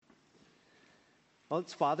Well,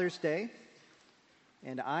 it's Father's Day,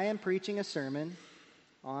 and I am preaching a sermon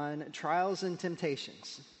on trials and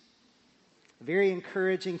temptations. A very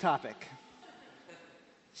encouraging topic.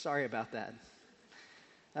 Sorry about that.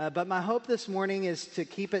 But my hope this morning is to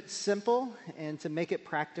keep it simple and to make it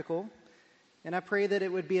practical, and I pray that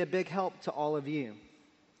it would be a big help to all of you.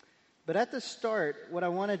 But at the start, what I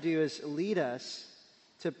want to do is lead us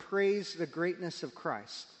to praise the greatness of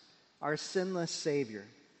Christ, our sinless Savior.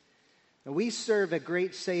 Now, we serve a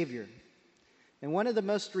great Savior. And one of the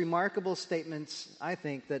most remarkable statements, I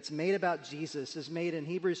think, that's made about Jesus is made in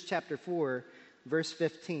Hebrews chapter 4, verse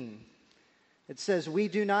 15. It says, "We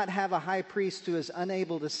do not have a high priest who is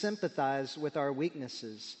unable to sympathize with our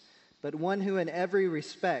weaknesses, but one who in every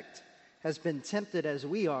respect has been tempted as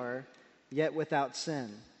we are, yet without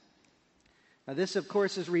sin." Now, this, of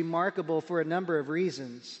course, is remarkable for a number of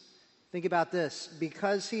reasons. Think about this.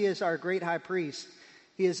 Because he is our great high priest,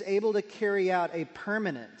 he is able to carry out a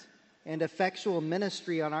permanent and effectual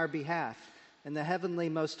ministry on our behalf in the heavenly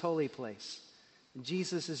most holy place. And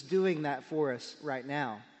Jesus is doing that for us right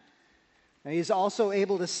now. Now, he's also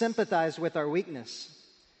able to sympathize with our weakness.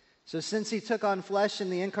 So since he took on flesh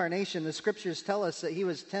in the incarnation, the scriptures tell us that he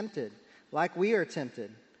was tempted, like we are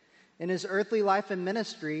tempted. In his earthly life and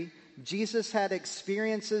ministry, Jesus had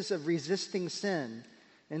experiences of resisting sin.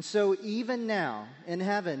 And so even now, in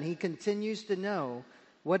heaven, he continues to know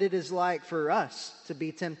what it is like for us to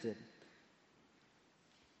be tempted.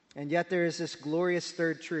 And yet there is this glorious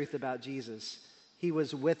third truth about Jesus. He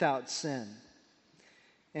was without sin.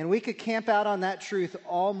 And we could camp out on that truth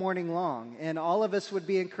all morning long, and all of us would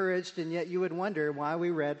be encouraged, and yet you would wonder why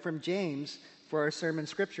we read from James for our sermon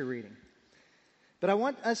scripture reading. But I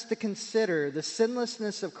want us to consider the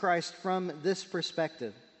sinlessness of Christ from this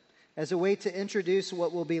perspective as a way to introduce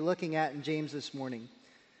what we'll be looking at in James this morning.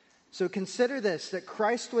 So consider this, that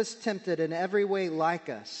Christ was tempted in every way like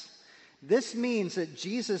us. This means that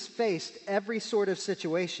Jesus faced every sort of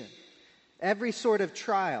situation, every sort of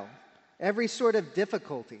trial, every sort of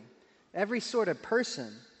difficulty, every sort of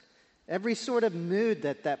person, every sort of mood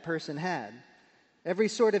that person had, every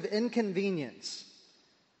sort of inconvenience,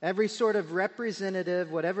 every sort of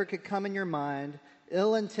representative, whatever could come in your mind,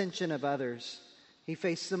 ill intention of others. He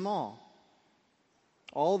faced them all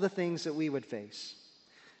the things that we would face.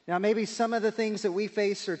 Now, maybe some of the things that we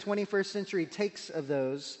face are 21st century takes of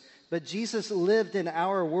those, but Jesus lived in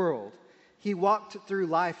our world. He walked through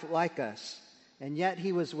life like us, and yet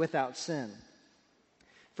he was without sin.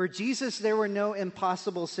 For Jesus, there were no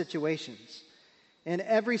impossible situations. In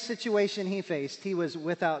every situation he faced, he was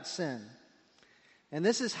without sin. And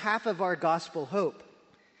this is half of our gospel hope,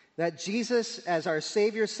 that Jesus, as our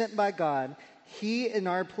Savior sent by God, he in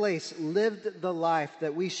our place lived the life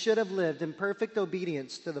that we should have lived in perfect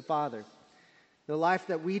obedience to the Father. The life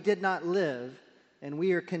that we did not live and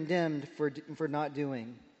we are condemned for not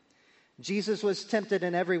doing. Jesus was tempted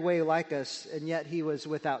in every way like us, and yet he was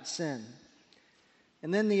without sin.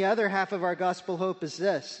 And then the other half of our gospel hope is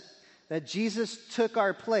this, that Jesus took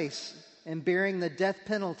our place in bearing the death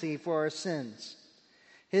penalty for our sins.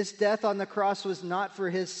 His death on the cross was not for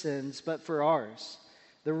his sins, but for ours.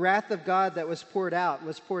 The wrath of God that was poured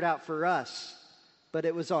out for us, but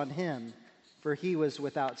it was on him, for he was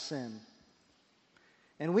without sin.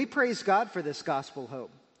 And we praise God for this gospel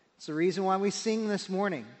hope. It's the reason why we sing this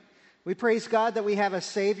morning. We praise God that we have a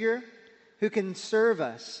Savior who can serve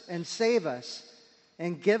us and save us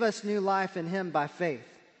and give us new life in him by faith.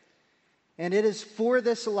 And it is for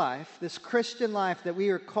this life, this Christian life, that we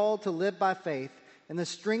are called to live by faith and the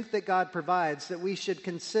strength that God provides, that we should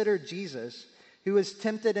consider Jesus, who was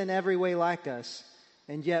tempted in every way like us,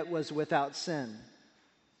 and yet was without sin.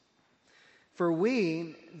 For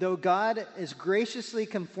we, though God is graciously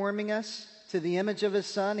conforming us to the image of his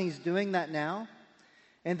Son, he's doing that now,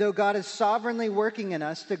 and though God is sovereignly working in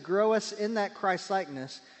us to grow us in that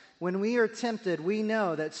Christ-likeness, when we are tempted, we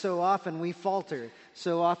know that so often we falter,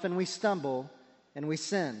 so often we stumble, and we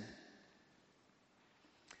sin.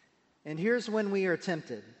 And here's when we are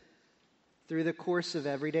tempted, through the course of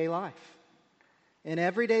everyday life. In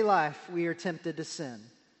everyday life, we are tempted to sin.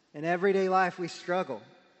 In everyday life, we struggle.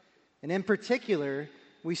 And in particular,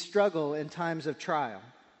 we struggle in times of trial.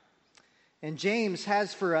 And James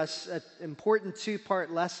has for us an important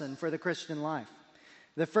two-part lesson for the Christian life.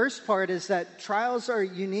 The first part is that trials are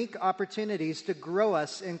unique opportunities to grow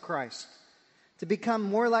us in Christ, to become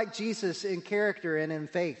more like Jesus in character and in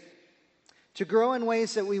faith, to grow in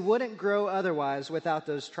ways that we wouldn't grow otherwise without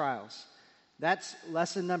those trials. That's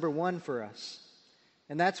lesson number one for us.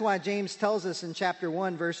 And that's why James tells us in chapter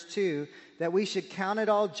 1, verse 2, that we should count it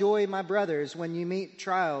all joy, my brothers, when you meet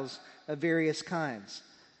trials of various kinds.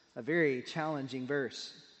 a very challenging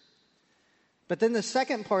verse. But then the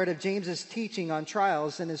second part of James's teaching on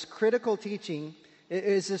trials and his critical teaching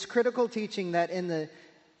is this critical teaching that in the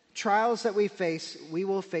trials that we face, we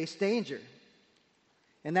will face danger.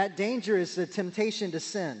 And that danger is the temptation to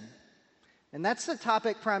sin. And that's the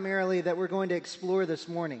topic primarily that we're going to explore this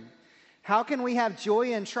morning. How can we have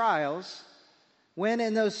joy in trials when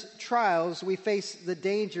in those trials we face the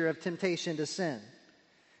danger of temptation to sin?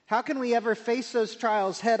 How can we ever face those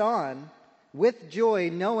trials head on with joy,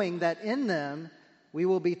 knowing that in them we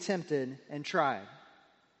will be tempted and tried?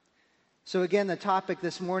 So again, the topic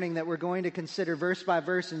this morning that we're going to consider verse by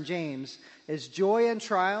verse in James is joy in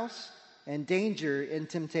trials and danger in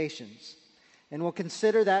temptations. And we'll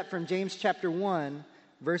consider that from James chapter 1,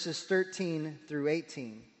 verses 13 through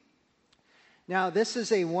 18. Now, this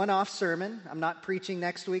is a one-off sermon. I'm not preaching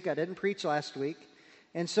next week. I didn't preach last week.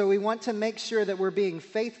 And so we want to make sure that we're being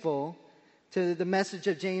faithful to the message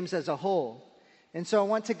of James as a whole. And so I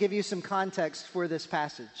want to give you some context for this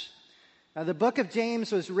passage. Now, the book of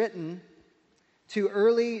James was written to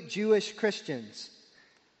early Jewish Christians.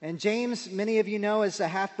 And James, many of you know, is the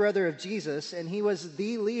half-brother of Jesus, and he was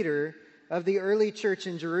the leader of the early church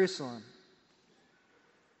in Jerusalem.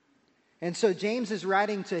 And so James is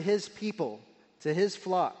writing to his people, to his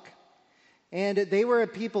flock. And they were a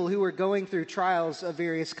people who were going through trials of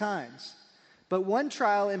various kinds. But one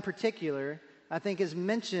trial in particular, I think, is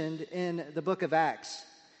mentioned in the book of Acts.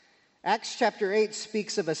 Acts chapter 8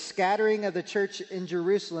 speaks of a scattering of the church in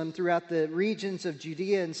Jerusalem throughout the regions of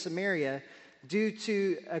Judea and Samaria due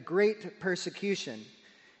to a great persecution.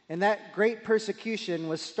 And that great persecution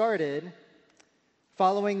was started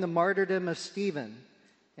following the martyrdom of Stephen.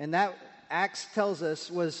 And that, Acts tells us,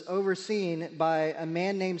 was overseen by a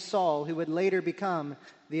man named Saul, who would later become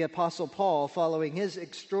the Apostle Paul following his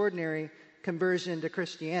extraordinary conversion to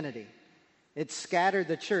Christianity. It scattered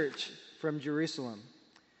the church from Jerusalem.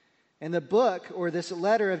 And the book, or this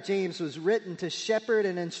letter of James, was written to shepherd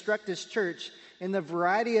and instruct his church in the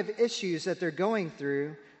variety of issues that they're going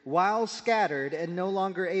through while scattered and no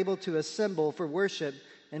longer able to assemble for worship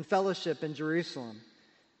and fellowship in Jerusalem,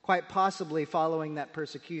 quite possibly following that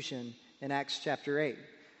persecution in Acts chapter 8.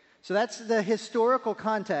 So that's the historical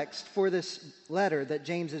context for this letter that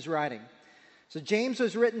James is writing. So James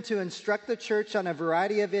was written to instruct the church on a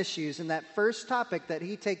variety of issues, and that first topic that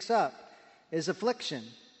he takes up is affliction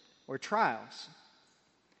or trials.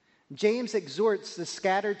 James exhorts the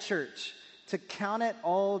scattered church to count it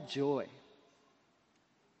all joy.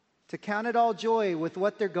 To count it all joy with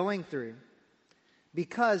what they're going through,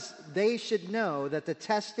 because they should know that the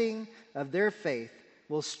testing of their faith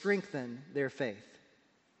will strengthen their faith.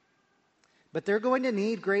 But they're going to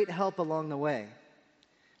need great help along the way.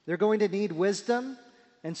 They're going to need wisdom,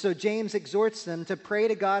 and so James exhorts them to pray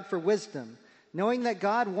to God for wisdom, knowing that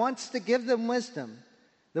God wants to give them wisdom,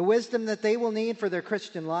 the wisdom that they will need for their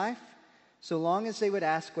Christian life, so long as they would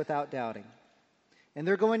ask without doubting. And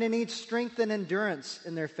they're going to need strength and endurance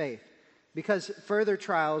in their faith, because further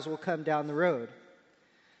trials will come down the road.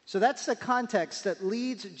 So that's the context that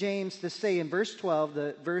leads James to say in verse 12,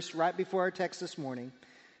 the verse right before our text this morning,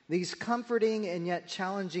 these comforting and yet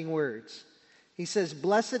challenging words. He says,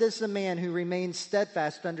 "Blessed is the man who remains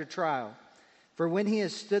steadfast under trial, for when he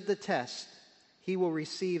has stood the test, he will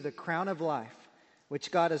receive the crown of life, which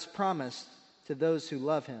God has promised to those who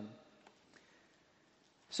love him."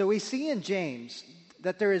 So we see in James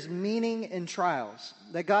that there is meaning in trials,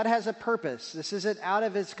 that God has a purpose. This isn't out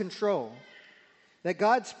of his control. That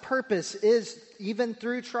God's purpose is, even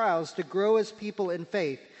through trials, to grow his people in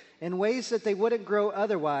faith in ways that they wouldn't grow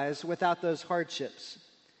otherwise without those hardships.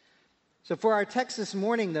 So for our text this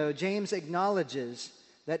morning, though, James acknowledges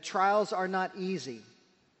that trials are not easy.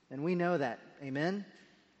 And we know that. Amen?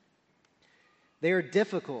 They are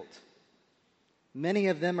difficult. Many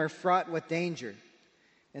of them are fraught with danger.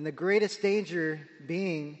 And the greatest danger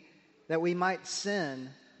being that we might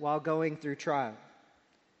sin while going through trial.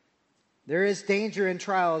 There is danger in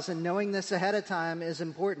trials, and knowing this ahead of time is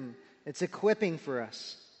important. It's equipping for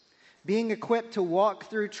us. Being equipped to walk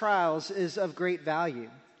through trials is of great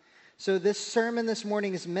value. So this sermon this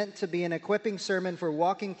morning is meant to be an equipping sermon for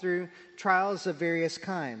walking through trials of various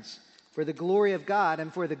kinds, for the glory of God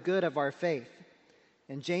and for the good of our faith.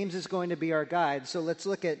 And James is going to be our guide. So let's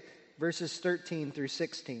look at verses 13 through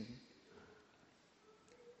 16.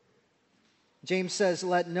 James says,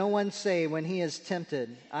 "Let no one say when he is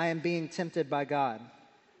tempted, 'I am being tempted by God.'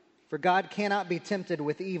 For God cannot be tempted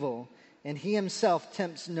with evil, and he himself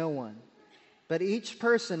tempts no one. But each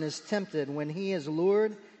person is tempted when he is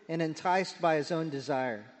lured and enticed by his own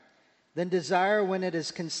desire. Then desire, when it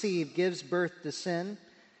is conceived, gives birth to sin,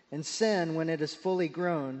 And sin, when it is fully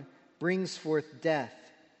grown, brings forth death.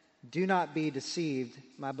 Do not be deceived,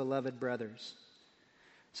 my beloved brothers.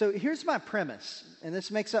 So here's my premise, and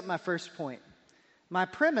this makes up my first point. My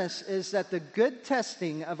premise is that the good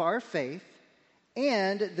testing of our faith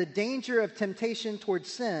and the danger of temptation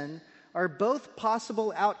towards sin are both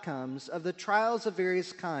possible outcomes of the trials of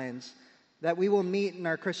various kinds that we will meet in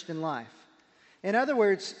our Christian life. In other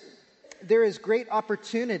words, there is great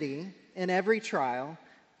opportunity in every trial,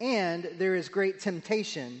 and there is great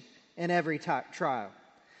temptation in every trial.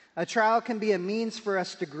 A trial can be a means for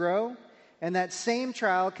us to grow, and that same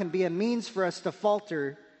trial can be a means for us to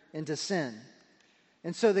falter into sin.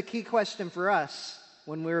 And so the key question for us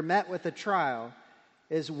when we're met with a trial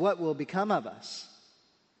is, what will become of us?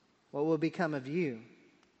 What will become of you?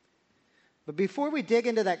 But before we dig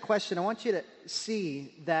into that question, I want you to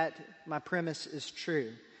see that my premise is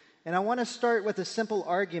true. And I want to start with a simple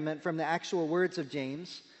argument from the actual words of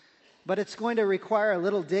James, but it's going to require a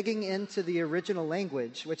little digging into the original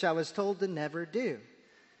language, which I was told to never do.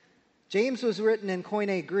 James was written in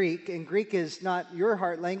Koine Greek, and Greek is not your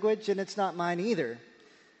heart language, and it's not mine either.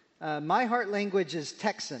 My heart language is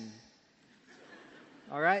Texan.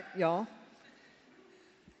 All right, y'all?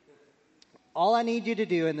 All I need you to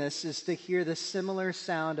do in this is to hear the similar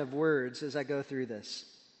sound of words as I go through this.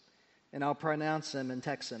 And I'll pronounce them in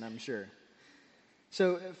Texan, I'm sure.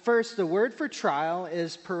 So first, the word for trial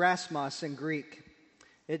is parasmos in Greek.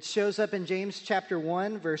 It shows up in James chapter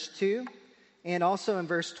 1, verse 2, and also in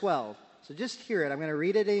verse 12. So just hear it. I'm going to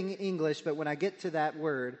read it in English, but when I get to that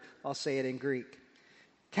word, I'll say it in Greek.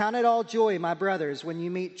 Count it all joy, my brothers, when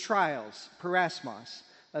you meet trials, parasmos,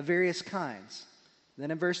 of various kinds.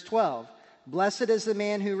 Then in verse 12, blessed is the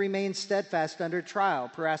man who remains steadfast under trial,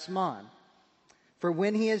 parasmon. For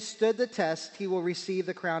when he has stood the test, he will receive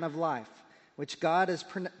the crown of life, which God has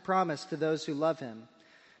promised to those who love him.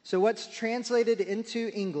 So what's translated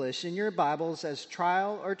into English in your Bibles as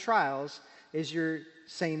trial or trials is your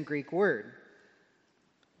same Greek word.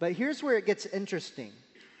 But here's where it gets interesting.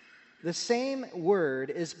 The same word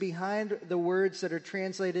is behind the words that are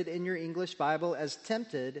translated in your English Bible as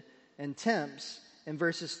tempted and tempts in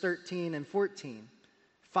verses 13 and 14,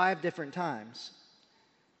 5 different times.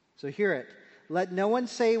 So hear it. Let no one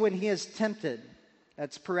say when he is tempted,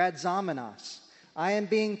 that's paradzomenos, I am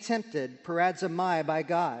being tempted, paradzomai, by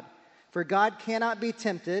God. For God cannot be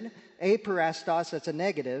tempted, aparastos, that's a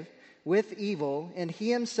negative, with evil, and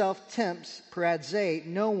he himself tempts, paradze,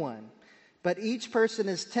 no one. But each person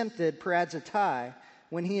is tempted, paradzetai,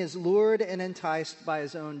 when he is lured and enticed by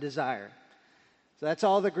his own desire. So that's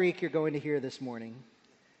all the Greek you're going to hear this morning.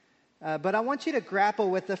 But I want you to grapple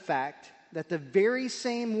with the fact that the very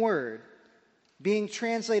same word, being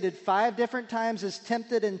translated 5 different times as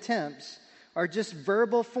tempted and tempts, are just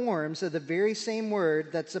verbal forms of the very same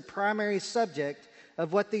word that's the primary subject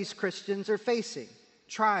of what these Christians are facing,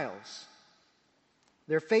 trials.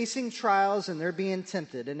 They're facing trials and they're being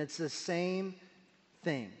tempted, and it's the same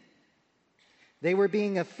thing. They were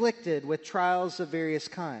being afflicted with trials of various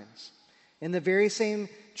kinds. In the very same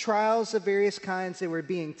trials of various kinds, they were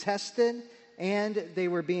being tested and they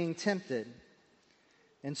were being tempted.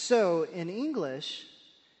 And so, in English,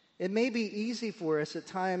 it may be easy for us at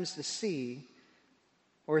times to see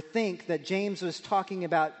or think that James was talking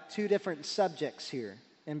about 2 different subjects here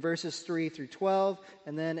in verses 3 through 12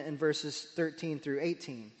 and then in verses 13 through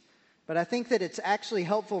 18. But I think that it's actually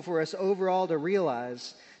helpful for us overall to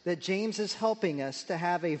realize that James is helping us to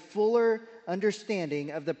have a fuller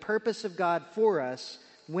understanding of the purpose of God for us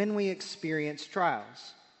when we experience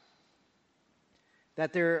trials.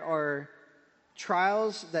 That there are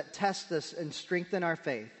trials that test us and strengthen our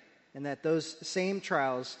faith, and that those same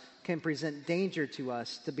trials can present danger to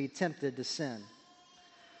us to be tempted to sin.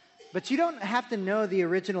 But you don't have to know the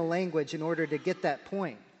original language in order to get that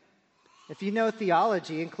point. If you know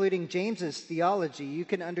theology, including James's theology, you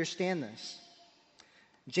can understand this.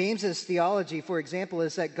 James's theology, for example,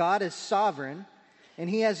 is that God is sovereign, and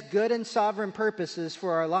he has good and sovereign purposes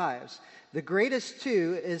for our lives. The greatest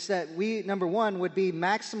 2 is that we, number 1, would be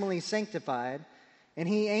maximally sanctified, and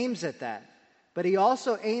he aims at that. But he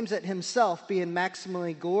also aims at himself being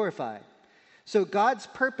maximally glorified. So God's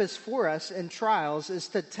purpose for us in trials is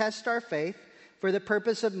to test our faith for the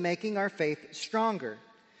purpose of making our faith stronger.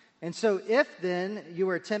 And so if then you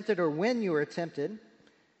are tempted, or when you are tempted,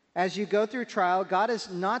 as you go through trial, God is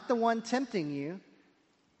not the one tempting you,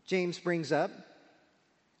 James brings up.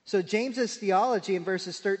 So James's theology in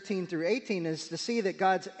verses 13 through 18 is to see that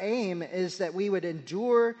God's aim is that we would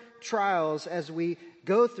endure trials as we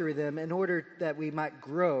go through them in order that we might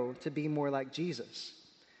grow to be more like Jesus,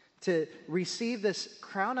 to receive this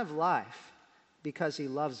crown of life because he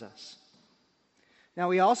loves us. Now,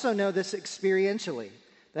 we also know this experientially,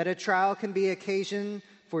 that a trial can be occasion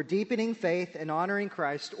for deepening faith and honoring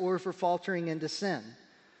Christ or for faltering into sin.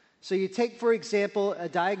 So you take, for example, a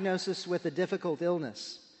diagnosis with a difficult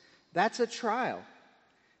illness. That's a trial.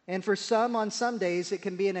 And for some, on some days, it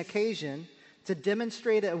can be an occasion to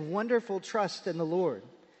demonstrate a wonderful trust in the Lord.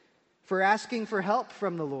 For asking for help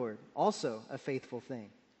from the Lord, also a faithful thing.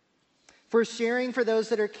 For sharing for those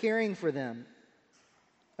that are caring for them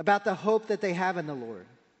about the hope that they have in the Lord.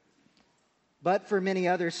 But for many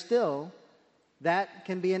others still, that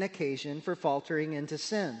can be an occasion for faltering into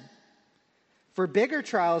sin. For bigger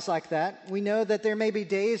trials like that, we know that there may be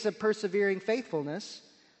days of persevering faithfulness,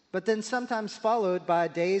 but then sometimes followed by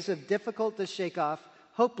days of difficult to shake off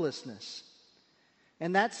hopelessness.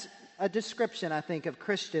 And that's a description, I think, of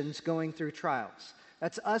Christians going through trials.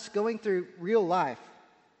 That's us going through real life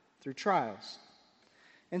through trials.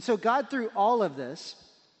 And so God, through all of this,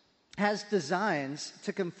 has designs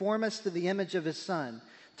to conform us to the image of his Son,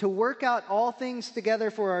 to work out all things together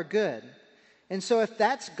for our good. And so if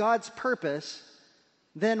that's God's purpose,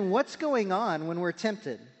 then what's going on when we're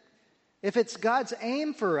tempted? If it's God's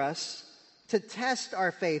aim for us to test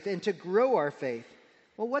our faith and to grow our faith,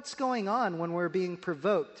 well, what's going on when we're being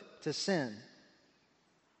provoked to sin?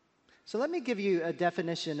 So let me give you a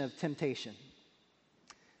definition of temptation.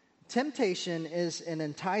 Temptation is an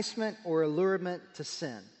enticement or allurement to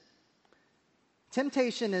sin.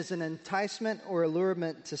 Temptation is an enticement or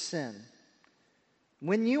allurement to sin.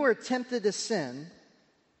 When you are tempted to sin,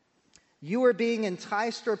 you are being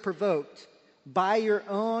enticed or provoked by your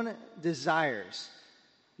own desires,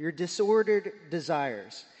 your disordered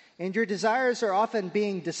desires. And your desires are often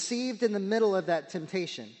being deceived in the middle of that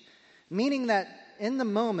temptation, meaning that in the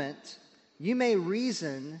moment, you may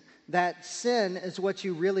reason that sin is what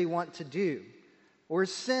you really want to do, or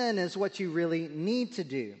sin is what you really need to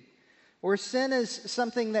do, or sin is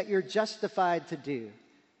something that you're justified to do,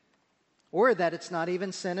 or that it's not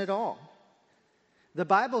even sin at all. The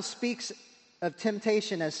Bible speaks of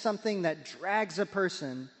temptation as something that drags a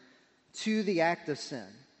person to the act of sin.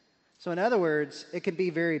 So in other words, it can be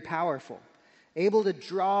very powerful, able to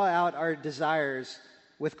draw out our desires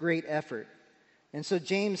with great effort. And so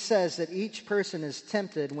James says that each person is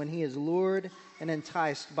tempted when he is lured and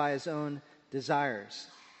enticed by his own desires.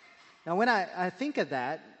 Now, when I think of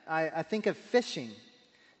that, I think of fishing.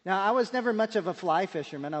 Now, I was never much of a fly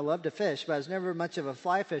fisherman. I love to fish, but I was never much of a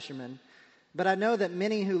fly fisherman. But I know that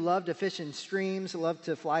many who love to fish in streams, love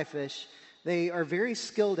to fly fish, they are very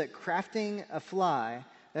skilled at crafting a fly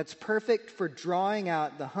that's perfect for drawing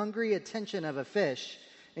out the hungry attention of a fish,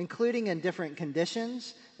 including in different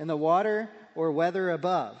conditions, in the water or weather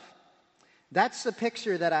above. That's the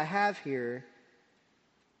picture that I have here,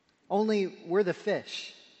 only we're the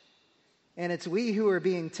fish. And it's we who are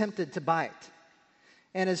being tempted to bite.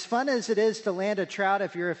 And as fun as it is to land a trout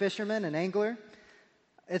if you're a fisherman, an angler,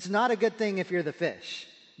 it's not a good thing if you're the fish,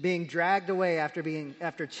 being dragged away after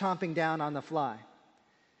chomping down on the fly.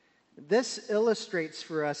 This illustrates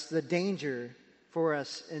for us the danger for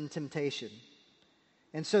us in temptation.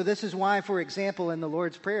 And so this is why, for example, in the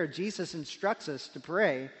Lord's Prayer, Jesus instructs us to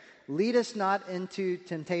pray, "Lead us not into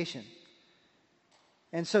temptation."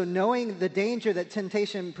 And so knowing the danger that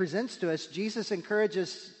temptation presents to us, Jesus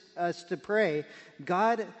encourages us to pray,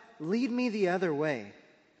 "God, lead me the other way.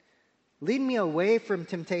 Lead me away from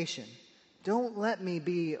temptation. Don't let me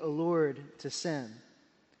be allured to sin."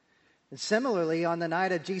 And similarly, on the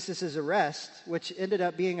night of Jesus' arrest, which ended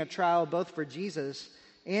up being a trial both for Jesus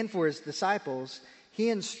and for his disciples, he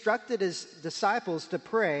instructed his disciples to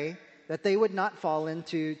pray that they would not fall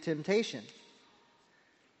into temptation.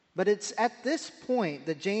 But it's at this point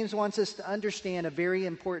that James wants us to understand a very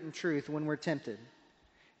important truth when we're tempted.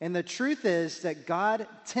 And the truth is that God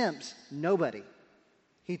tempts nobody.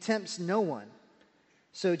 He tempts no one.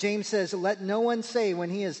 So James says, "Let no one say when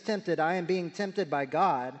he is tempted, 'I am being tempted by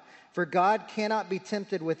God,' for God cannot be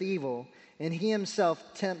tempted with evil, and he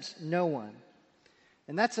himself tempts no one."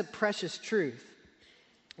 And that's a precious truth.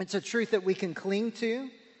 It's a truth that we can cling to.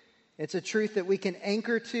 It's a truth that we can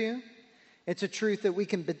anchor to. It's a truth that we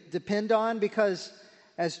can depend on because,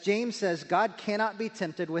 as James says, God cannot be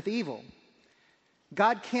tempted with evil.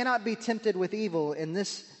 God cannot be tempted with evil, and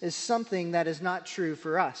this is something that is not true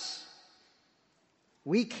for us.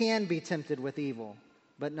 We can be tempted with evil,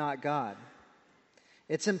 but not God.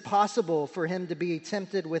 It's impossible for him to be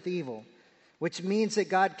tempted with evil, which means that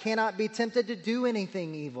God cannot be tempted to do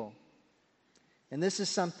anything evil. And this is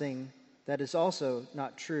something that is also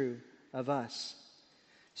not true of us.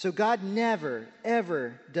 So God never,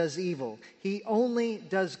 ever does evil. He only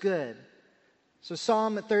does good. So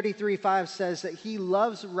Psalm 33:5 says that he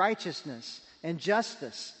loves righteousness and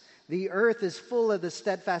justice. The earth is full of the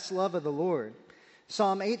steadfast love of the Lord.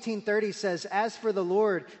 Psalm 18:30 says, as for the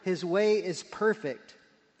Lord, his way is perfect.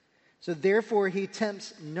 So therefore he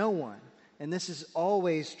tempts no one. And this is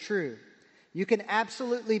always true. You can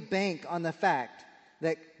absolutely bank on the fact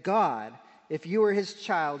that God, if you are his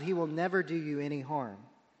child, he will never do you any harm.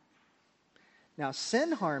 Now,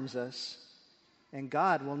 sin harms us, and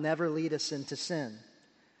God will never lead us into sin.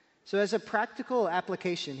 So as a practical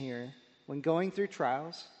application here, when going through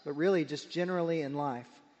trials, but really just generally in life,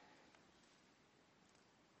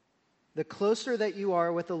 the closer that you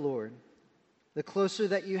are with the Lord, the closer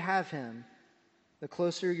that you have him, the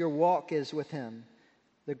closer your walk is with him,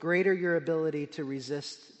 the greater your ability to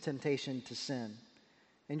resist temptation to sin.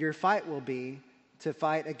 And your fight will be to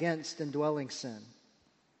fight against indwelling sin.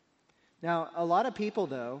 Now, a lot of people,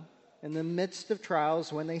 though, in the midst of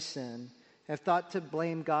trials when they sin, have thought to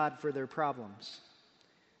blame God for their problems.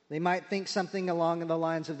 They might think something along the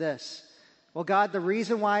lines of this. Well, God, the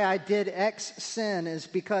reason why I did X sin is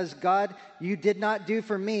because, God, you did not do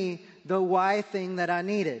for me the Y thing that I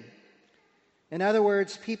needed. In other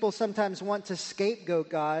words, people sometimes want to scapegoat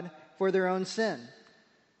God for their own sin.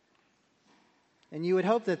 And you would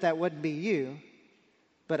hope that that wouldn't be you,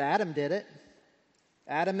 but Adam did it.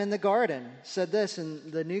 Adam in the garden said this,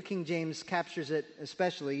 and the New King James captures it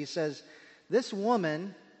especially. He says, this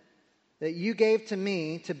woman that you gave to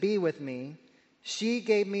me to be with me, she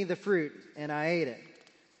gave me the fruit and I ate it.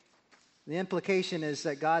 The implication is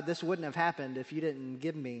that, God, this wouldn't have happened if you didn't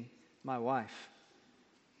give me my wife.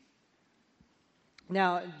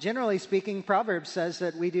 Now, generally speaking, Proverbs says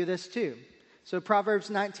that we do this too. So Proverbs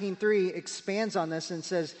 19:3 expands on this and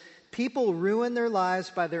says, people ruin their lives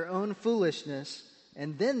by their own foolishness,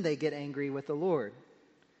 and then they get angry with the Lord.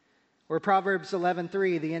 Or Proverbs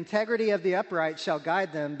 11:3, the integrity of the upright shall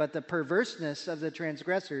guide them, but the perverseness of the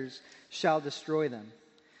transgressors shall destroy them.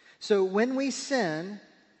 So when we sin,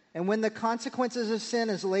 and when the consequences of sin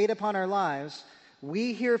is laid upon our lives,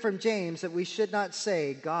 we hear from James that we should not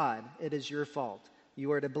say, God, it is your fault.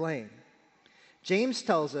 You are to blame. James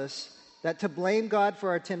tells us that to blame God for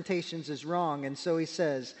our temptations is wrong, and so he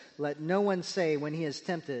says, let no one say when he is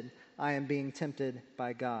tempted, I am being tempted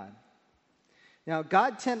by God. Now,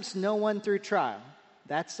 God tempts no one through trial.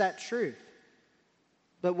 That's that truth.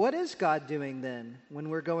 But what is God doing then when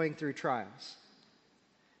we're going through trials?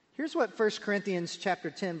 Here's what 1 Corinthians chapter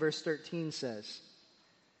 10, verse 13 says.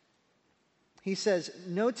 He says,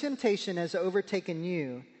 no temptation has overtaken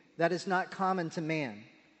you that is not common to man.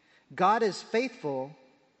 God is faithful,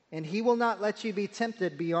 and he will not let you be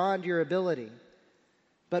tempted beyond your ability.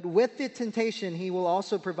 But with the temptation, he will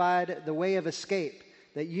also provide the way of escape,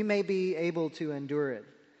 that you may be able to endure it.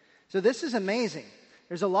 So this is amazing.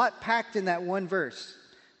 There's a lot packed in that one verse.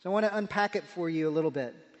 So I want to unpack it for you a little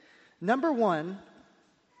bit. Number one,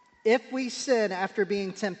 if we sin after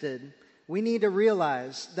being tempted, we need to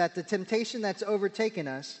realize that the temptation that's overtaken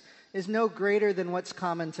us is no greater than what's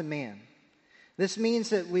common to man. This means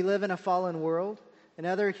that we live in a fallen world, and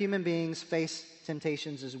other human beings face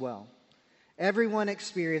temptations as well. Everyone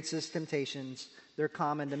experiences temptations. They're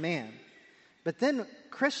common to man. But then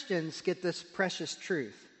Christians get this precious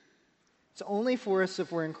truth. It's only for us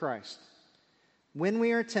if we're in Christ. When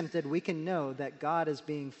we are tempted, we can know that God is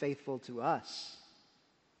being faithful to us.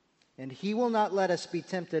 And he will not let us be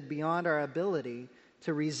tempted beyond our ability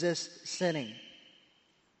to resist sinning.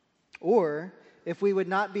 Or, if we would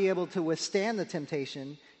not be able to withstand the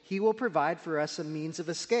temptation, he will provide for us a means of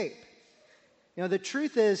escape. You know, the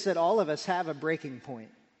truth is that all of us have a breaking point.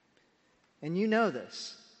 And you know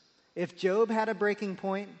this. If Job had a breaking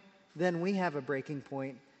point, then we have a breaking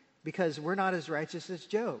point because we're not as righteous as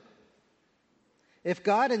Job. If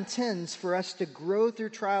God intends for us to grow through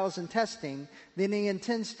trials and testing, then he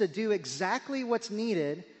intends to do exactly what's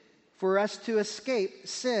needed for us to escape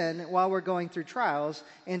sin while we're going through trials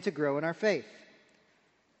and to grow in our faith.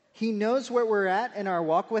 He knows where we're at in our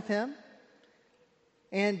walk with him.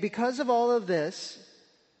 And because of all of this,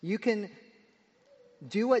 you can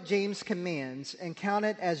do what James commands and count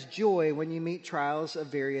it as joy when you meet trials of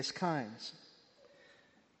various kinds.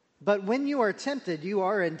 But when you are tempted, you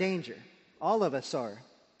are in danger. All of us are.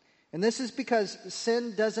 And this is because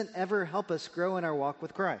sin doesn't ever help us grow in our walk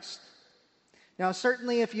with Christ. Now,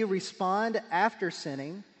 certainly if you respond after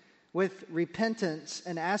sinning with repentance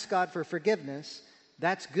and ask God for forgiveness,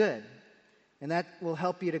 that's good. And that will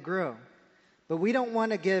help you to grow. But we don't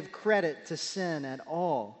want to give credit to sin at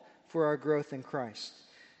all for our growth in Christ.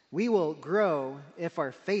 We will grow if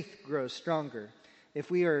our faith grows stronger, if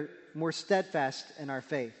we are more steadfast in our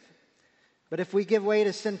faith. But if we give way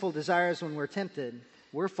to sinful desires when we're tempted,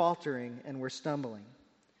 we're faltering and we're stumbling.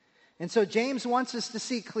 And so James wants us to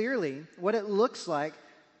see clearly what it looks like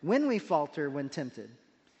when we falter when tempted.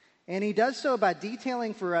 And he does so by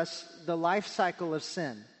detailing for us the life cycle of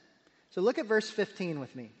sin. So look at verse 15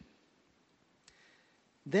 with me.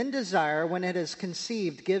 Then desire, when it is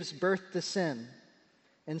conceived, gives birth to sin.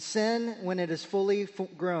 And sin, when it is fully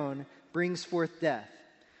grown, brings forth death.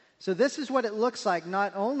 So this is what it looks like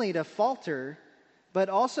not only to falter, but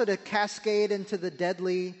also to cascade into the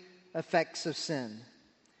deadly effects of sin.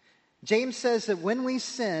 James says that when we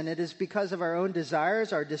sin, it is because of our own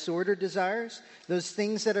desires, our disordered desires, those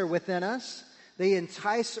things that are within us. They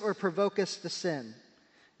entice or provoke us to sin.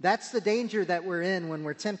 That's the danger that we're in when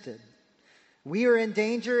we're tempted. We are in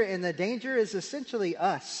danger, and the danger is essentially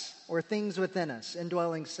us or things within us,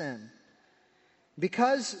 indwelling sin.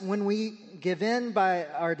 Because when we give in by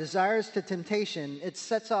our desires to temptation, it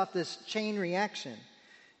sets off this chain reaction.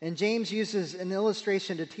 And James uses an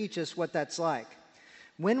illustration to teach us what that's like.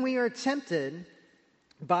 When we are tempted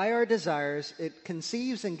by our desires, it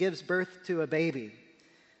conceives and gives birth to a baby.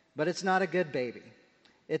 But it's not a good baby.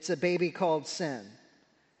 It's a baby called sin.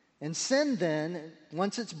 And sin then,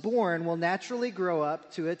 once it's born, will naturally grow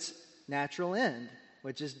up to its natural end,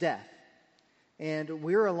 which is death. And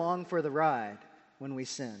we're along for the ride when we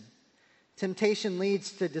sin. Temptation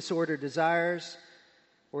leads to disordered desires,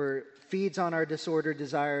 or feeds on our disordered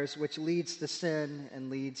desires, which leads to sin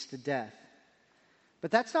and leads to death.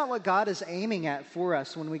 But that's not what God is aiming at for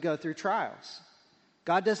us when we go through trials.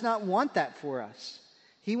 God does not want that for us.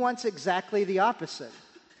 He wants exactly the opposite.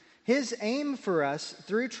 His aim for us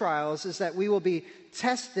through trials is that we will be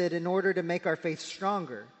tested in order to make our faith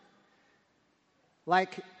stronger.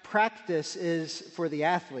 Like practice is for the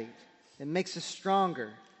athlete. It makes us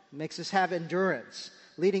stronger. It makes us have endurance,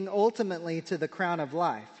 leading ultimately to the crown of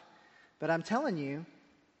life. But I'm telling you,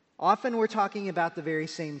 often we're talking about the very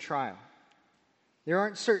same trial. There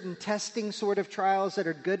aren't certain testing sort of trials that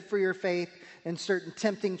are good for your faith and certain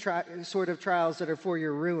tempting sort of trials that are for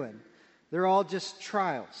your ruin. They're all just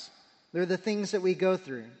trials. They're the things that we go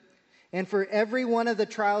through. And for every one of the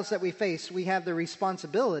trials that we face, we have the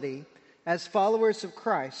responsibility as followers of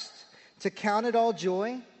Christ to count it all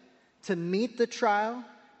joy, to meet the trial,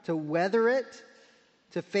 to weather it,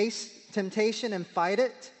 to face temptation and fight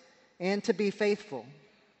it, and to be faithful.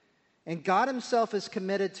 And God himself is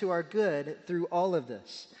committed to our good through all of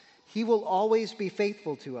this. He will always be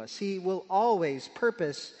faithful to us. He will always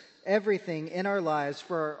purpose everything in our lives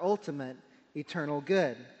for our ultimate eternal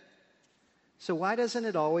good. So why doesn't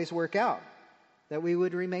it always work out that we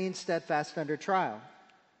would remain steadfast under trial?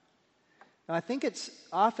 Now, I think it's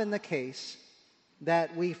often the case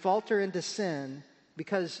that we falter into sin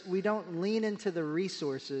because we don't lean into the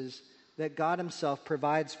resources that God himself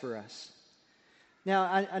provides for us. Now,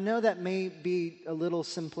 I know that may be a little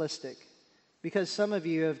simplistic because some of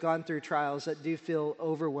you have gone through trials that do feel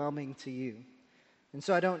overwhelming to you. And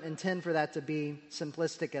so I don't intend for that to be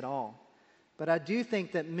simplistic at all. But I do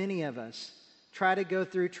think that many of us try to go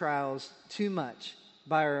through trials too much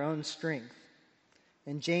by our own strength.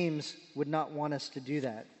 And James would not want us to do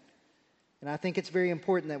that. And I think it's very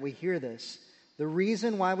important that we hear this. The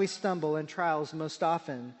reason why we stumble in trials most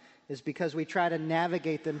often is because we try to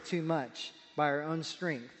navigate them too much by our own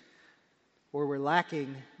strength, or we're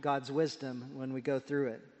lacking God's wisdom when we go through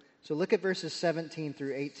it. So look at verses 17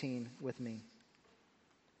 through 18 with me.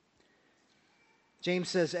 James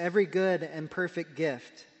says, "Every good and perfect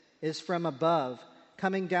gift is from above,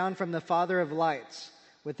 coming down from the Father of lights,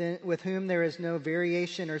 with whom there is no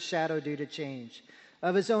variation or shadow due to change.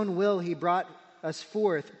 Of his own will he brought us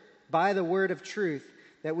forth by the word of truth,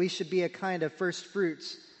 that we should be a kind of first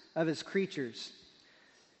fruits of his creatures."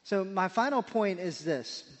 So my final point is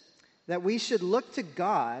this, that we should look to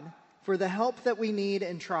God for the help that we need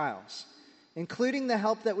in trials, including the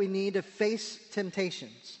help that we need to face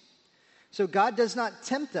temptations. So God does not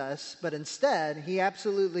tempt us, but instead, he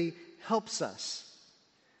absolutely helps us.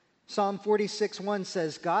 Psalm 46:1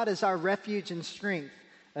 says, "God is our refuge and strength,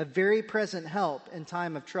 a very present help in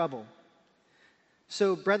time of trouble."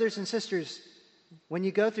 So brothers and sisters, when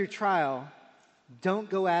you go through trial, don't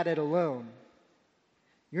go at it alone.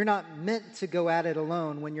 You're not meant to go at it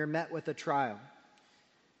alone when you're met with a trial.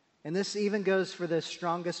 And this even goes for the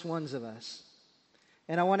strongest ones of us.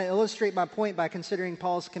 And I want to illustrate my point by considering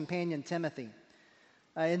Paul's companion Timothy.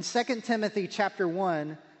 In 2 Timothy chapter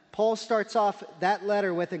 1, Paul starts off that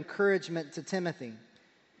letter with encouragement to Timothy.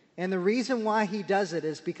 And the reason why he does it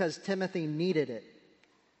is because Timothy needed it.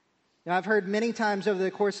 Now, I've heard many times over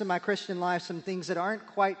the course of my Christian life some things that aren't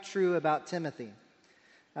quite true about Timothy.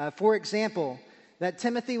 For example, that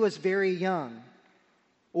Timothy was very young,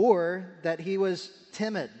 or that he was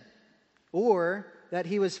timid, or that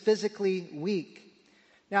he was physically weak.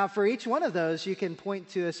 Now, for each one of those, you can point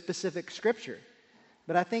to a specific scripture.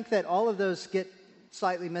 But I think that all of those get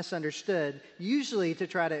slightly misunderstood, usually to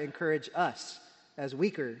try to encourage us as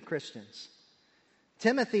weaker Christians.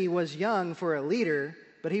 Timothy was young for a leader,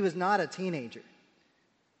 but he was not a teenager.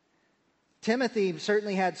 Timothy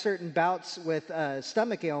certainly had certain bouts with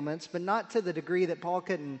stomach ailments, but not to the degree that Paul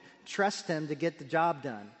couldn't trust him to get the job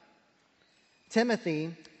done.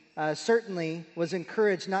 Timothy certainly was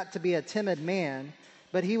encouraged not to be a timid man,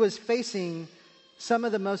 but he was facing some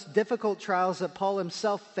of the most difficult trials that Paul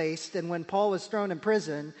himself faced, and when Paul was thrown in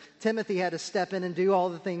prison, Timothy had to step in and do all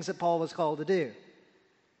the things that Paul was called to do.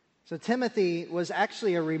 So Timothy was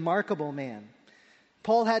actually a remarkable man.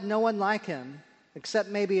 Paul had no one like him, except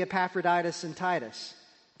maybe Epaphroditus and Titus.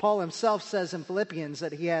 Paul himself says in Philippians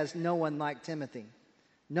that he has no one like Timothy.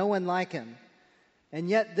 No one like him. And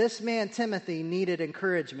yet this man Timothy needed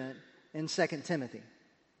encouragement in 2 Timothy.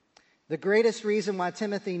 The greatest reason why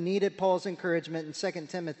Timothy needed Paul's encouragement in 2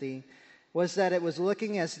 Timothy was that it was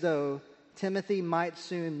looking as though Timothy might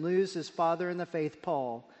soon lose his father in the faith,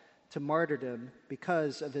 Paul, to martyrdom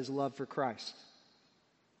because of his love for Christ.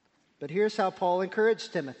 But here's how Paul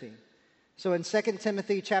encouraged Timothy. So in 2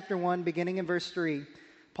 Timothy chapter 1, beginning in verse 3,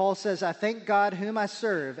 Paul says, "I thank God whom I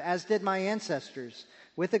serve, as did my ancestors,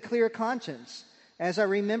 with a clear conscience, as I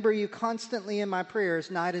remember you constantly in my prayers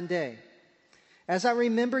night and day. As I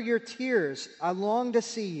remember your tears, I long to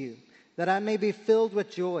see you, that I may be filled with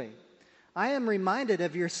joy. I am reminded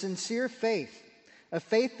of your sincere faith, a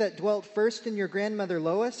faith that dwelt first in your grandmother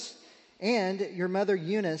Lois and your mother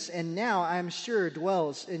Eunice, and now I am sure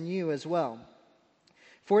dwells in you as well.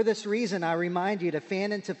 For this reason, I remind you to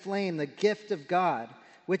fan into flame the gift of God,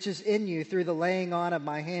 which is in you through the laying on of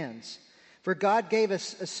my hands. For God gave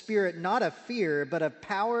us a spirit not of fear, but of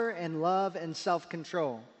power and love and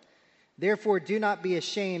self-control. Therefore, do not be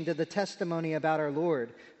ashamed of the testimony about our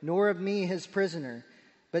Lord, nor of me, his prisoner,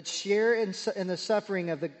 but share in the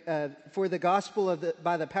suffering for the gospel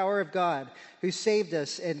by the power of God, who saved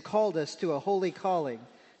us and called us to a holy calling,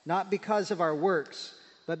 not because of our works,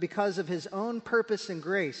 but because of his own purpose and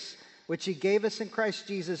grace, which he gave us in Christ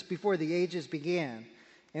Jesus before the ages began,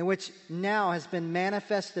 and which now has been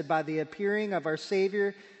manifested by the appearing of our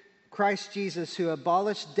Savior, Christ Jesus, who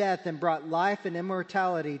abolished death and brought life and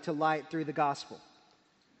immortality to light through the gospel."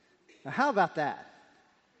 Now, how about that?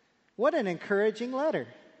 What an encouraging letter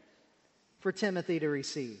for Timothy to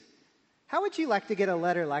receive. How would you like to get a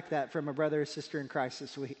letter like that from a brother or sister in Christ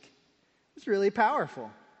this week? It's really powerful.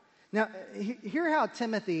 Now, hear how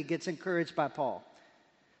Timothy gets encouraged by Paul.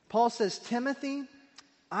 Paul says, "Timothy,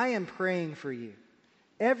 I am praying for you.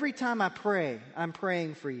 Every time I pray, I'm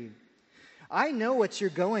praying for you. I know what you're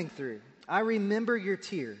going through. I remember your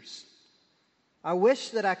tears. I wish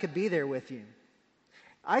that I could be there with you.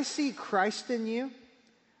 I see Christ in you.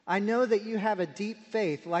 I know that you have a deep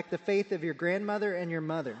faith like the faith of your grandmother and your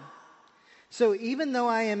mother. So even though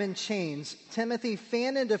I am in chains, Timothy,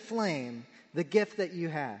 fan into flame the gift that you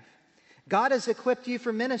have. God has equipped you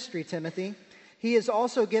for ministry, Timothy. He has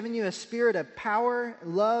also given you a spirit of power,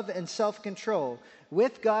 love, and self-control.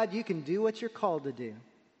 With God, you can do what you're called to do.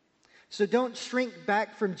 So don't shrink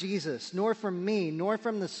back from Jesus, nor from me, nor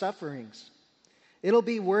from the sufferings. It'll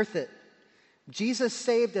be worth it. Jesus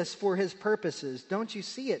saved us for his purposes. Don't you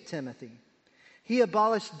see it, Timothy? He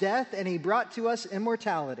abolished death and he brought to us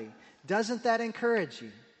immortality. Doesn't that encourage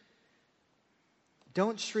you?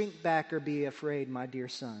 Don't shrink back or be afraid, my dear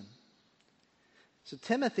son." So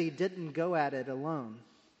Timothy didn't go at it alone.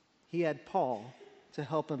 He had Paul to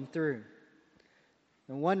help him through.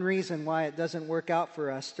 And one reason why it doesn't work out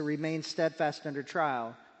for us to remain steadfast under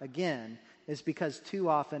trial, again, is because too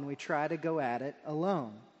often we try to go at it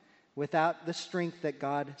alone without the strength that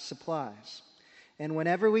God supplies. And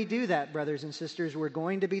whenever we do that, brothers and sisters, we're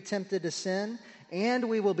going to be tempted to sin, and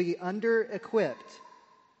we will be under-equipped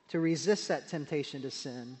to resist that temptation to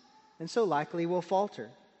sin, and so likely we'll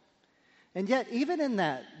falter. And yet, even in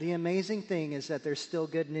that, the amazing thing is that there's still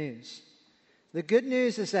good news. The good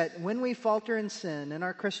news is that when we falter in sin in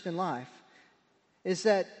our Christian life, is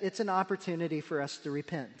that it's an opportunity for us to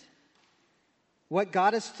repent. What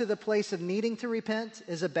got us to the place of needing to repent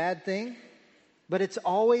is a bad thing, but it's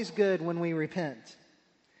always good when we repent.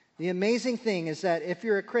 The amazing thing is that if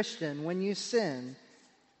you're a Christian, when you sin,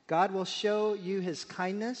 God will show you his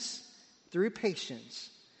kindness through patience,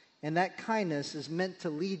 and that kindness is meant to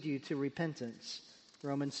lead you to repentance.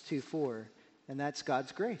 Romans 2:4. And that's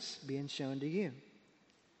God's grace being shown to you.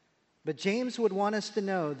 But James would want us to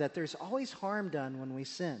know that there's always harm done when we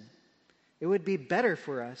sin. It would be better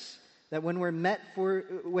for us that when we're met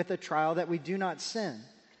with a trial that we do not sin.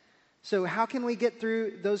 So how can we get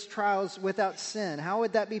through those trials without sin? How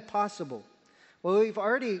would that be possible? Well, we've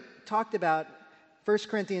already talked about 1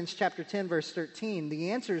 Corinthians chapter 10, verse 13.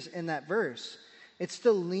 The answer's in that verse. It's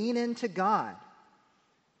to lean into God.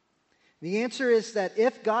 The answer is that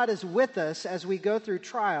if God is with us as we go through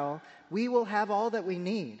trial, we will have all that we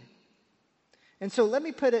need. And so let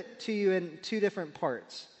me put it to you in two different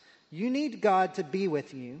parts. You need God to be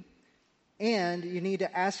with you, and you need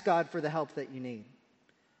to ask God for the help that you need.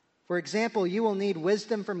 For example, you will need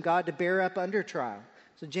wisdom from God to bear up under trial.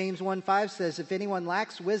 So James 1:5 says, if anyone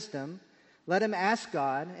lacks wisdom, let him ask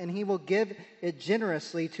God, and he will give it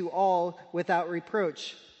generously to all without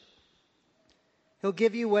reproach. He'll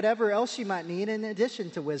give you whatever else you might need in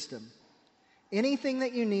addition to wisdom. Anything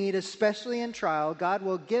that you need, especially in trial, God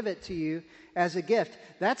will give it to you as a gift.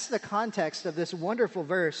 That's the context of this wonderful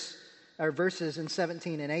verse, or verses in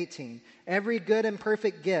 17 and 18. Every good and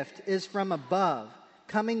perfect gift is from above,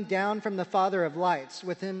 coming down from the Father of lights.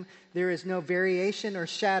 With him there is no variation or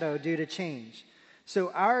shadow due to change.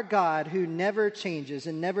 So our God, who never changes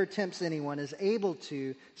and never tempts anyone, is able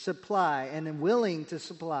to supply and willing to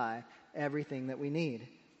supply everything that we need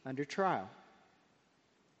under trial.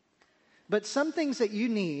 But some things that you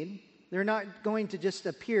need, they're not going to just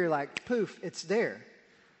appear like, poof, it's there.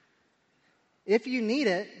 If you need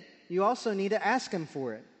it, you also need to ask him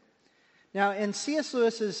for it. Now, in C.S.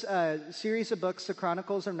 Lewis's series of books, The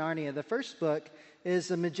Chronicles of Narnia, the first book is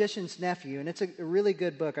The Magician's Nephew, and it's a really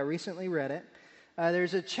good book. I recently read it.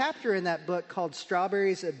 There's a chapter in that book called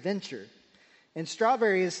Strawberry's Adventure. And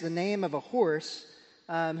Strawberry is the name of a horse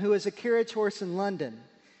who was a carriage horse in London.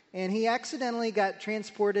 And he accidentally got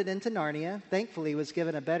transported into Narnia. Thankfully, he was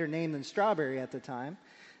given a better name than Strawberry at the time.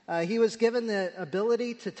 He was given the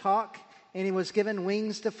ability to talk, and he was given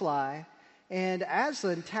wings to fly. And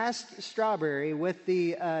Aslan tasked Strawberry with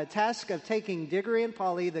the task of taking Diggory and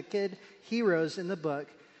Polly, the kid heroes in the book,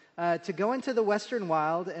 to go into the western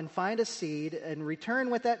wild and find a seed and return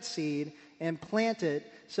with that seed and plant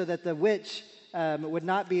it so that the witch would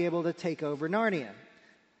not be able to take over Narnia.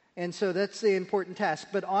 And so that's the important task.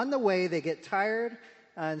 But on the way, they get tired,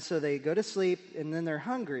 and so they go to sleep, and then they're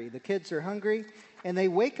hungry. The kids are hungry, and they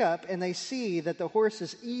wake up, and they see that the horse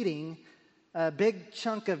is eating a big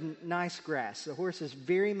chunk of nice grass. The horse is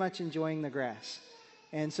very much enjoying the grass.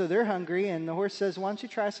 And so they're hungry, and the horse says, why don't you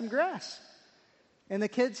try some grass? And the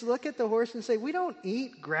kids look at the horse and say, we don't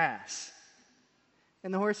eat grass.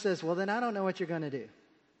 And the horse says, well, then I don't know what you're going to do.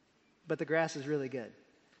 But the grass is really good.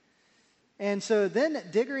 And so then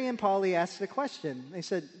Diggory and Polly asked the question. They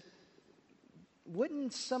said,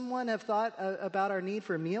 wouldn't someone have thought about our need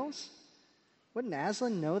for meals? Wouldn't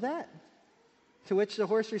Aslan know that? To which the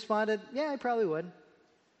horse responded, yeah, I probably would.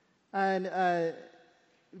 And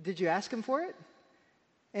did you ask him for it?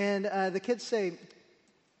 And the kids say,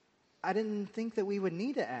 I didn't think that we would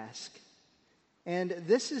need to ask. And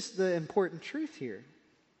this is the important truth here.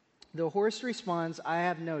 The horse responds, I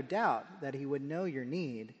have no doubt that he would know your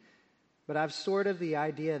need, but I've sort of the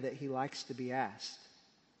idea that he likes to be asked.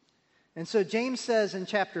 And so James says in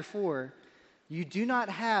chapter 4, you do not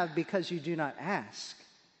have because you do not ask.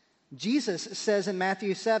 Jesus says in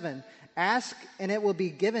Matthew 7, ask and it will be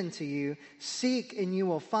given to you. Seek and you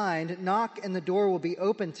will find. Knock and the door will be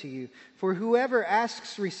opened to you. For whoever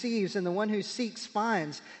asks receives, and the one who seeks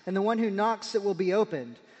finds, and the one who knocks it will be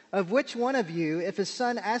opened. Of which one of you, if his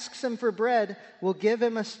son asks him for bread, will give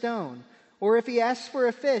him a stone? Or if he asks for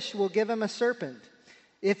a fish, will give him a serpent?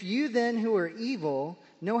 If you then who are evil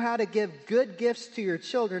know how to give good gifts to your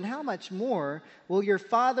children, how much more will your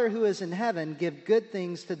Father who is in heaven give good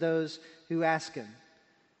things to those who ask him?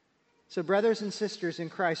 So brothers and sisters in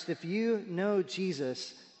Christ, if you know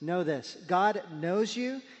Jesus, know this. God knows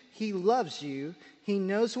you. He loves you. He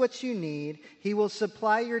knows what you need. He will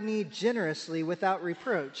supply your need generously without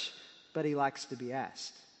reproach, but he likes to be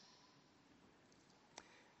asked.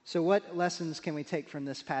 So what lessons can we take from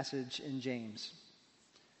this passage in James?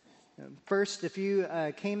 First, if you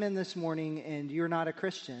came in this morning and you're not a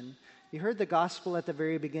Christian, you heard the gospel at the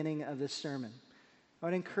very beginning of this sermon. I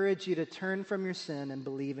would encourage you to turn from your sin and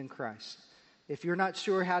believe in Christ. If you're not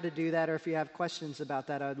sure how to do that, or if you have questions about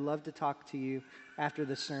that, I'd love to talk to you after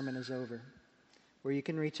the sermon is over, or you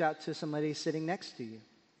can reach out to somebody sitting next to you.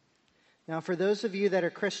 Now, for those of you that are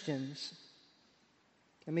Christians,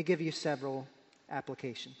 let me give you several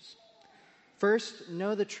applications. First,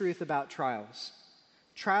 know the truth about trials.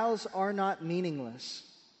 Trials are not meaningless.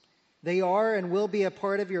 They are and will be a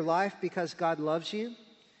part of your life because God loves you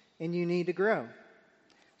and you need to grow.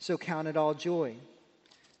 So count it all joy.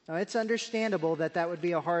 Now, it's understandable that that would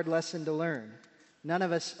be a hard lesson to learn. None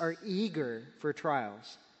of us are eager for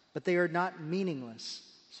trials, but they are not meaningless,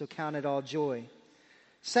 so count it all joy.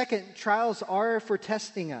 Second, trials are for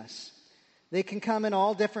testing us. They can come in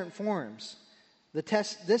all different forms.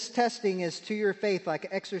 This testing is to your faith like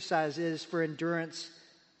exercise is for endurance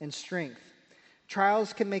and strength.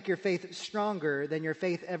 Trials can make your faith stronger than your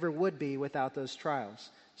faith ever would be without those trials,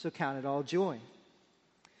 so count it all joy.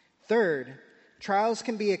 Third, trials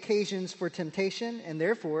can be occasions for temptation and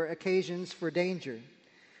therefore occasions for danger.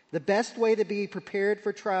 The best way to be prepared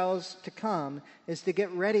for trials to come is to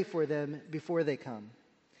get ready for them before they come.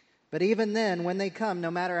 But even then, when they come,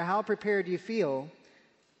 no matter how prepared you feel,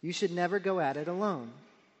 you should never go at it alone.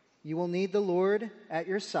 You will need the Lord at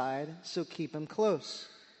your side, so keep him close.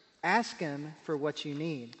 Ask him for what you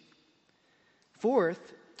need.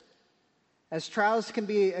 Fourth, as trials can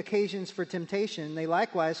be occasions for temptation, they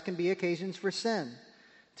likewise can be occasions for sin.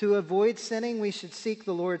 To avoid sinning, we should seek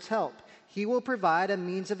the Lord's help. He will provide a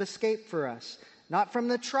means of escape for us. Not from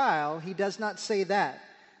the trial, he does not say that,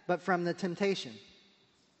 but from the temptation.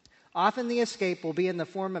 Often the escape will be in the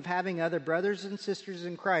form of having other brothers and sisters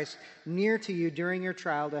in Christ near to you during your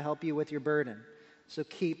trial to help you with your burden. So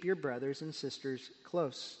keep your brothers and sisters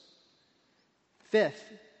close. Fifth,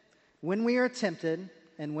 when we are tempted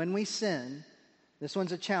and when we sin, this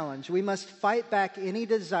one's a challenge, we must fight back any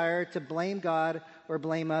desire to blame God or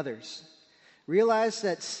blame others. Realize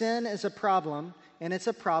that sin is a problem, and it's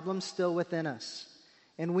a problem still within us.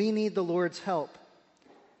 And we need the Lord's help.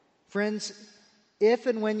 Friends, if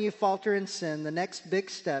and when you falter in sin, the next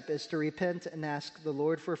big step is to repent and ask the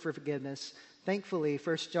Lord for forgiveness. Thankfully,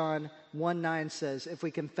 1 John 1:9 says, if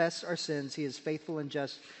we confess our sins, he is faithful and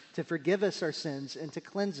just to forgive us our sins and to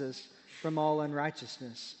cleanse us from all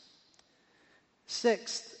unrighteousness.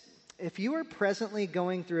 Sixth, if you are presently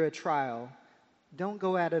going through a trial, don't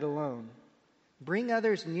go at it alone. Bring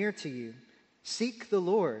others near to you. Seek the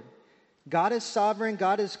Lord. God is sovereign,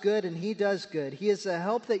 God is good, and he does good. He is the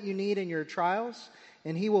help that you need in your trials,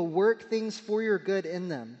 and he will work things for your good in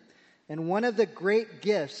them. And one of the great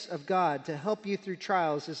gifts of God to help you through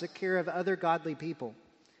trials is the care of other godly people.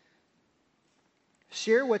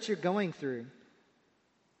 Share what you're going through.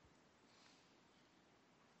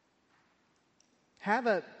 Have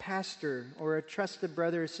a pastor or a trusted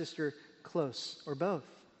brother or sister close, or both.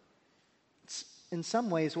 It's in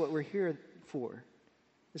some ways what we're here for,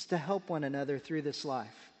 is to help one another through this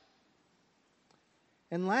life.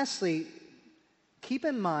 And lastly, keep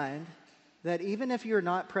in mind that even if you're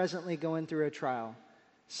not presently going through a trial,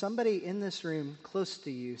 somebody in this room close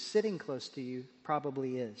to you, sitting close to you,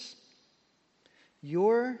 probably is.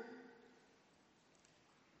 Your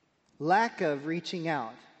lack of reaching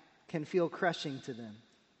out can feel crushing to them.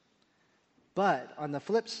 But on the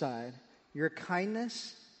flip side, your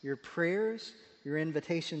kindness, your prayers, your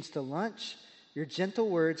invitations to lunch, your gentle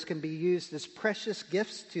words can be used as precious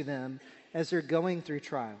gifts to them as they're going through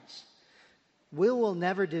trials. We will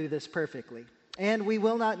never do this perfectly, and we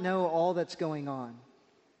will not know all that's going on.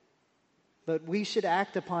 But we should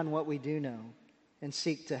act upon what we do know and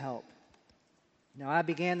seek to help. Now, I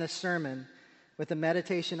began this sermon with a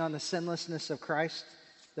meditation on the sinlessness of Christ,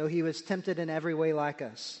 though he was tempted in every way like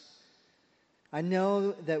us. I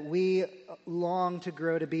know that we long to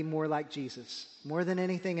grow to be more like Jesus, more than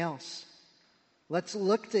anything else. Let's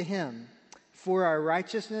look to him for our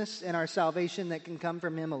righteousness and our salvation that can come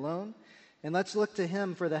from him alone. And let's look to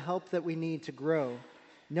him for the help that we need to grow,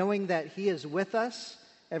 knowing that he is with us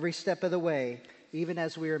every step of the way, even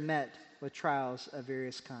as we are met with trials of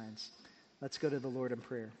various kinds. Let's go to the Lord in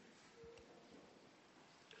prayer.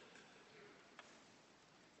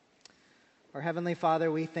 Our Heavenly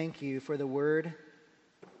Father, we thank you for the word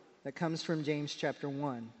that comes from James chapter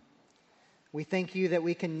 1. We thank you that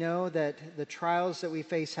we can know that the trials that we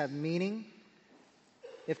face have meaning.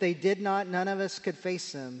 If they did not, none of us could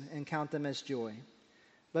face them and count them as joy.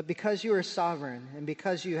 But because you are sovereign and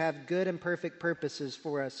because you have good and perfect purposes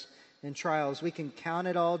for us in trials, we can count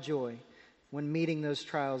it all joy when meeting those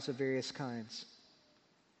trials of various kinds.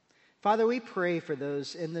 Father, we pray for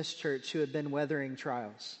those in this church who have been weathering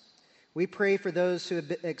trials. We pray for those who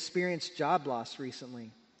have experienced job loss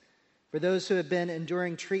recently, for those who have been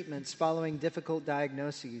enduring treatments following difficult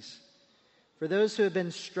diagnoses, for those who have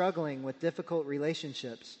been struggling with difficult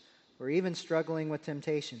relationships or even struggling with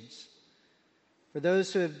temptations, for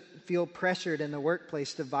those who feel pressured in the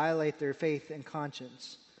workplace to violate their faith and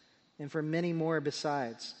conscience, and for many more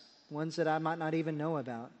besides, ones that I might not even know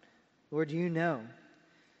about. Lord, you know.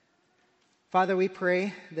 Father, we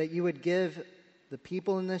pray that you would give the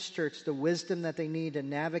people in this church the wisdom that they need to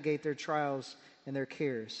navigate their trials and their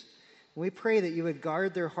cares. We pray that you would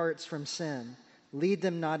guard their hearts from sin, lead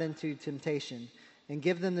them not into temptation, and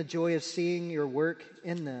give them the joy of seeing your work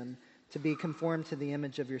in them to be conformed to the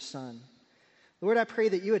image of your Son. Lord, I pray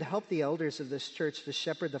that you would help the elders of this church to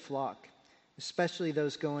shepherd the flock, especially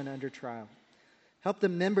those going under trial. Help the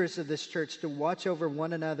members of this church to watch over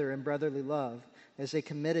one another in brotherly love as they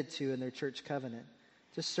committed to in their church covenant,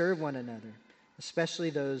 to serve one another, especially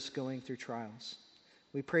those going through trials.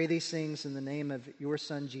 We pray these things in the name of your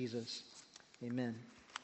Son, Jesus. Amen.